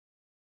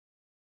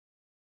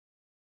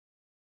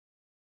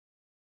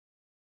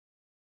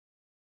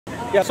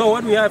Yeah, so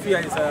what we have here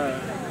is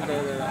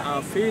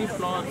our field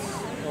plots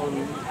on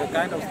the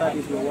kind of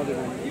studies we're working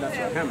on, that's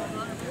hemp.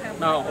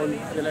 Now, on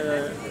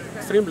the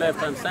extreme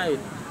left-hand side,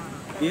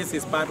 this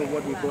is part of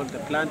what we call the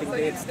planting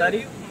date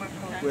study.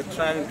 We're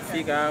trying to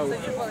figure out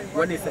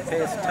when is the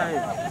best time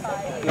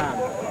to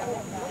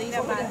plant. These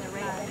are in the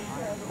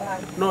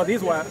red. No,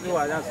 these were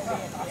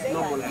just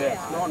normal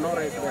beds, no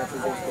raised beds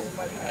in this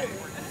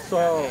case.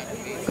 So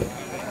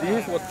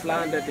this was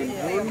planted in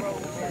June,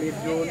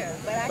 mid-June,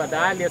 but the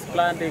earliest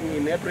planting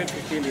in April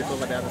 15 is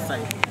over the other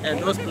side. And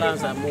those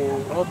plants are more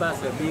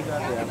robust, they're bigger,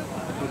 they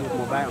have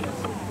more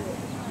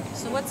biomass.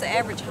 So what's the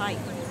average height?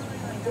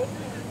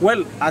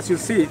 Well, as you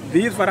see,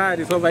 these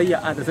varieties over here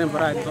are the same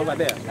varieties over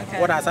there. Okay.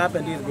 What has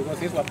happened is because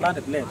these were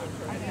planted late,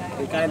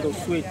 they kind of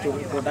switch to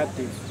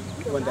reproductive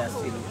when they're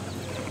still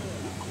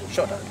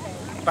shorter.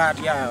 But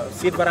yeah,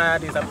 seed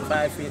varieties up to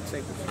 5 feet,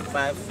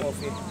 4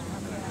 feet.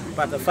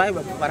 But the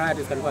fiber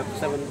varieties can go up to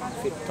 7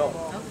 feet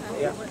tall.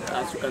 Okay. Yeah,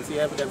 as you can see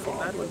evidence from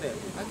that one there.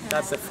 Okay.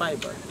 That's a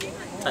fiber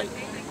type.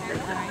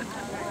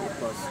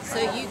 So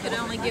you could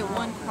only get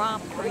one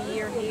crop per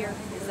year here?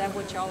 Is that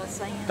what y'all are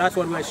saying? That's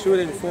what we're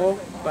shooting for,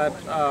 but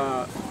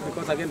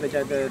because again the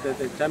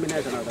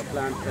germination of the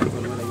plant depends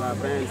on whether you are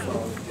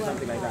rainfall or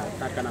something like that.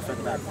 That can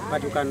affect that.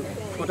 But you can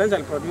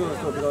potentially produce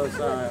too, because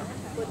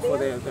for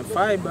the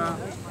fiber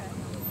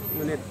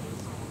you need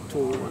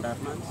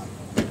 2.5 months.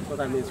 So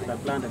that means you can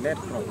plant a late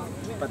crop,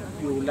 but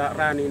you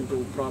run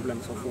into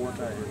problems of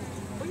water.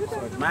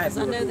 So it might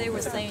I know they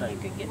were saying you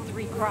could get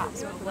 3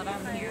 crops, but what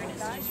I'm hearing is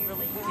just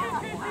really you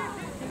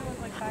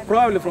can't.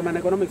 Probably from an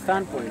economic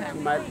standpoint,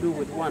 you might do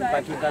with one,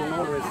 but you can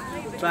always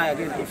try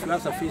again. If you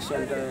have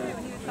sufficient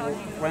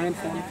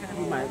rainfall,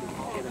 you might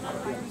get a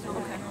crop.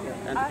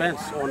 Yeah. And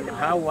depends on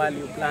how well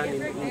you plant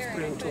in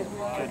spring too.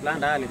 If you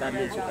plant early, that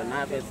means you can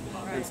harvest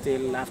and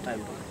still have time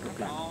to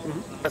plant.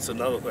 Mm-hmm. That's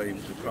another thing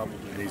that probably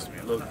needs to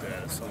be looked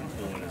at some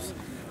point is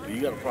you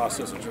got a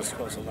processor just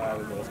across the line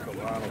in North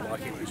Carolina. Why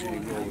can't Virginia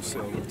go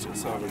sell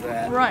to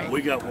that? Right.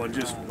 We got one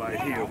just right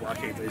here. Why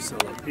can't they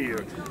sell up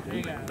here?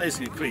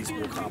 Basically, it creates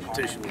more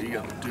competition when you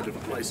got 2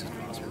 different places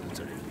possible to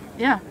take.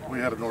 Yeah. We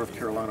had a North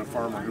Carolina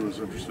farmer who was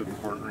interested in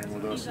partnering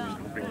with us and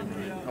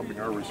helping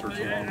our research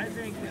along.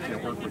 We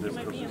can't work with him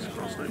because he's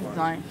across state lines.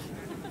 Right.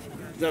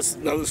 That's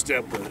another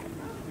step.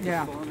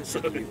 Yeah.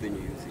 So, Have they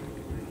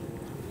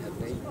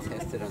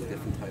tested on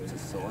different types of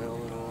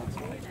soil at all?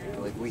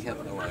 Like we have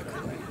a lot of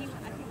clay.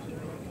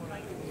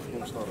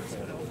 It's not a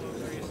fan.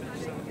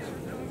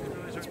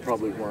 That's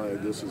probably why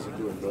this is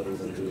doing better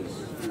than it is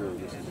here.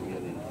 This is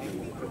in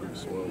heavy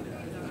soil.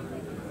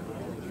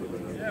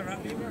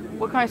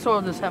 What kind of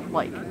soil does Hemp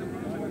like?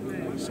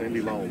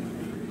 Sandy loam.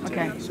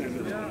 Okay.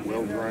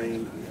 Well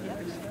drained.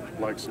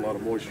 Likes a lot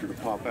of moisture to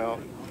pop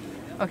out.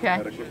 Okay.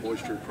 Adequate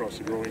moisture across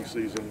the growing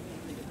season.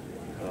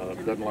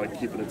 Doesn't like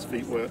keeping its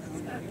feet wet.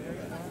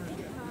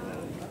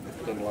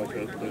 Doesn't like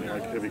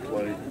heavy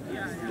clay.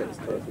 That's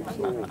perfect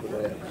soil for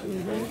that.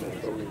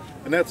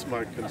 And that's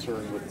my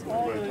concern with the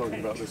way I'm talking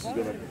about this is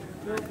going to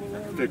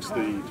fix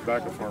the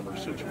tobacco farmer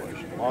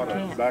situation. A lot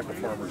of tobacco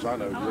farmers I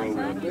know grow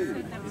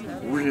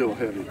in real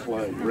heavy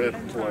clay, red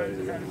clay.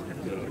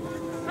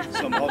 And,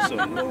 some also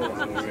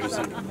areas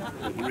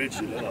that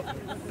rich it up,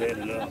 bed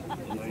it up,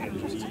 land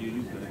just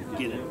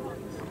get it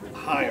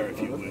higher,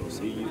 if you will,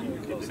 so you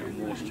get some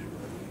moisture.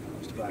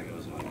 Tobacco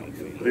is not good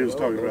for you. He was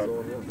talking about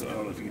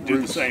if you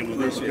do the same with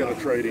roots this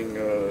penetrating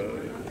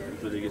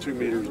 2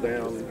 meters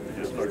down.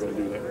 It's not going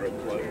to do that red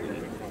clay.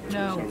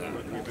 No. So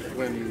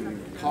when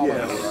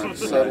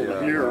colonists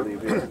settled here,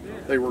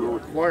 they were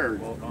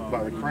required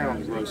by the Crown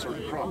to grow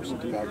certain crops.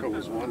 Tobacco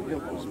was one,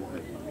 hemp was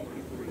one.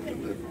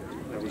 And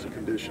that was a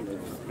condition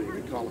of being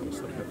a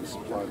colonist. They had to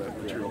supply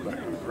that material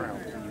back to the Crown.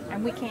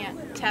 And we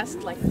can't test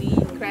like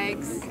the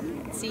Craig's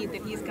seed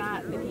that he's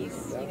got, that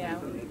he's, you know.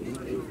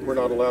 We're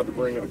not allowed to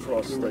bring it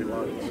across state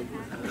lines.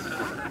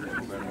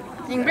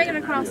 You can bring it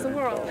across the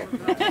world.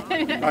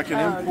 I can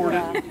import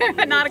it.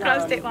 But not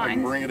across state I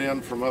can lines. bring it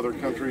in from other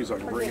countries. I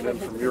can bring it in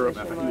from Europe.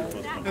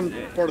 And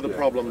part of the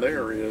problem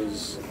there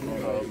is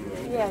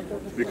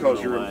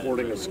because you're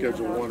importing a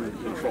Schedule 1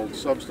 controlled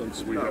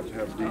substance, we have to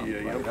have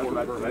DEA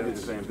import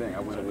permits.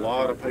 There's a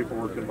lot of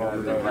paperwork involved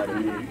in that.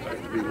 You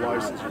have to be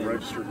licensed and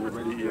registered with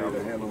the DEA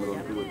to handle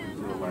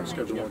a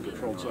Schedule 1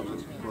 controlled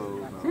substance.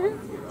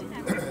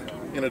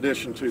 In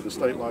addition to the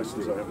state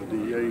license, I have the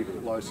DEA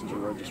license or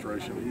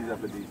registration.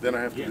 Then I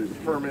have to do the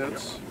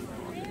permits.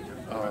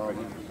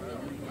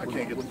 I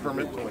can't get the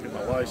permit until I get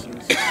my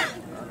license.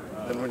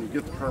 Then when you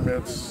get the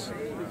permits,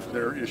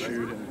 they're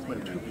issued in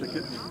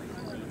quintuplicate.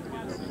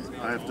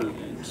 I have to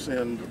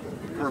send the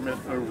permit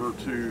over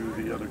to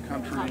the other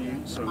country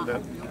so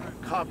that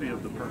copy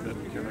of the permit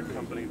can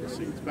accompany the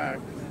seeds back.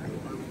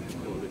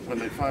 When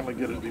they finally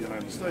get it to the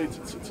United States,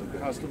 it sits in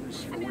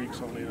customs for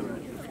weeks on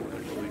end before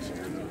they release it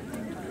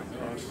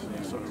to us.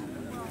 So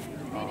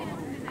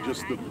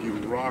just the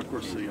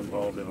bureaucracy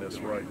involved in this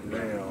right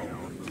now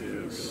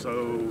is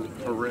so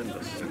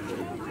horrendous.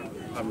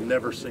 I've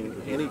never seen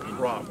any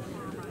crop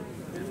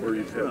where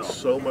you've had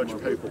so much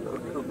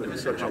paperwork and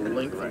such a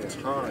length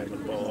of time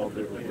involved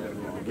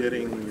in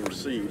getting your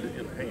seed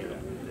in hand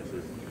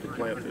to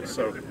plant this.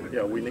 So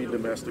yeah, we need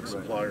domestic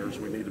suppliers.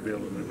 We need to be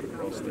able to move it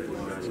across state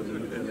lines.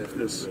 And if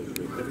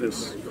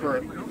this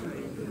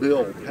current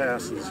bill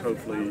passes,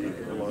 hopefully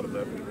a lot of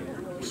that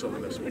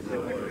silliness will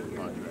go away.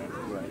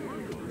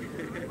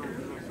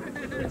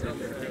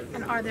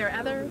 And are there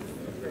other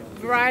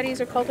varieties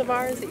or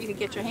cultivars that you could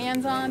get your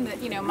hands on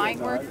that might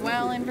work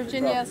well in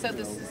Virginia?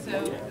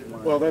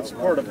 Well, that's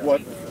part of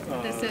what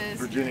This is-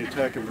 Virginia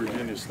Tech and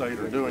Virginia State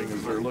are doing,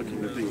 is they're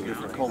looking at these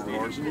different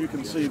cultivars, and you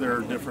can see there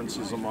are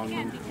differences among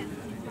them.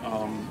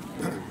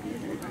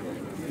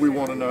 We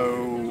want to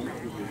know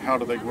how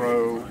do they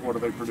grow, what are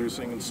they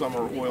producing, and some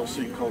are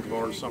oilseed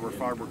cultivars, some are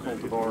fiber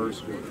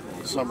cultivars,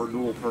 some are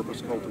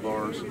dual-purpose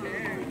cultivars.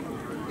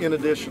 In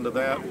addition to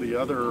that, the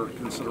other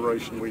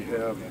consideration we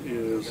have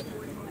is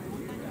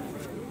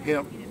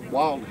hemp.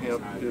 Wild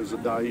hemp is a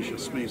dioecious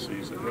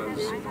species. It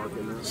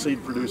has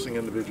seed-producing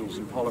individuals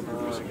and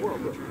pollen-producing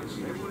individuals.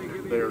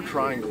 They are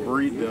trying to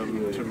breed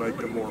them to make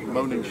them more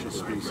monoecious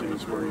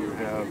species, where you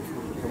have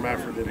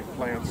hermaphroditic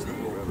plants that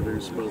will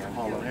produce both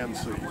pollen and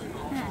seed.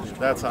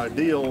 That's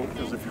ideal,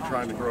 because if you're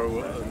trying to grow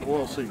an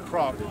oilseed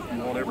crop,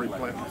 you want every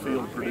plant in the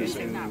field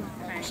producing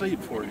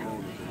seed for you,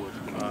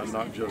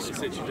 not just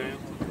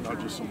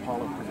some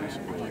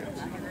pollen-producing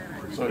plants.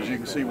 So as you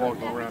can see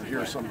walking around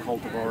here, some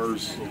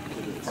cultivars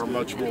are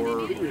much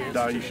more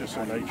dioecious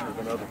in nature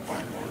than other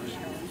cultivars.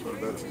 So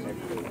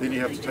then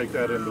you have to take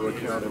that into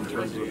account in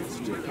terms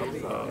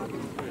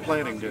of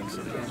planting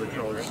density,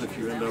 because if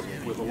you end up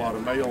with a lot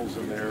of males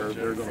in there,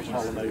 they're going to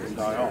pollinate and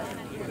die off.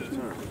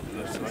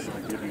 That's not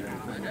going to give you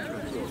anything in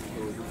terms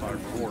of fiber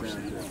force.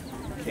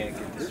 Can't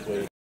get this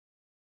way.